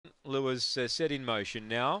Lures set in motion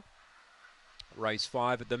now. Race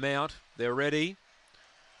 5 at the Mount. They're ready.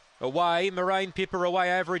 Away, Moraine Pipper away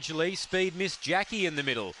averagely. Speed Miss Jackie in the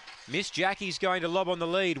middle. Miss Jackie's going to lob on the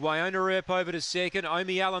lead. Wyona Earp over to second.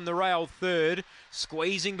 Omi Allen the rail third.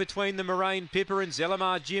 Squeezing between the Moraine Pipper and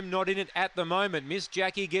Zelamar Jim, not in it at the moment. Miss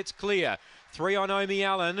Jackie gets clear. 3 on Omi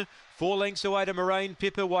Allen. 4 lengths away to Moraine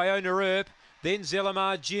Pipper, Wyona Earp. Then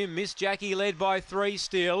Zelamar Jim. Miss Jackie led by 3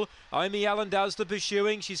 still. Omi Allen does the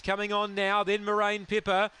pursuing. She's coming on now. Then Moraine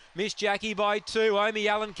Pipper. Miss Jackie by 2. Omi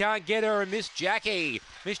Allen can't get her. And Miss Jackie.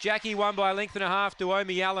 Miss Jackie won by a length and a half to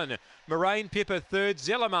Omi Allen. Moraine Pipper third.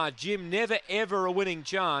 Zelamar Jim, never ever a winning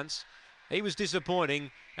chance. He was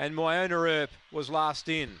disappointing. And Wyona Earp was last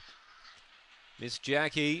in. Miss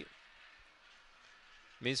Jackie,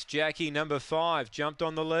 number 5, jumped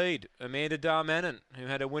on the lead. Amanda Darmanin, who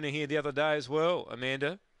had a winner here the other day as well,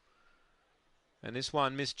 Amanda. And this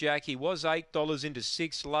one, Miss Jackie, was $8 into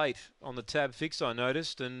 6 late on the tab fix, I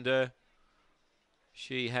noticed. And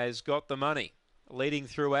she has got the money. Leading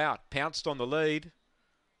throughout, pounced on the lead.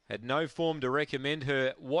 Had no form to recommend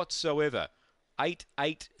her whatsoever.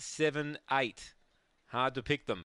 8-8-7-8. Hard to pick them.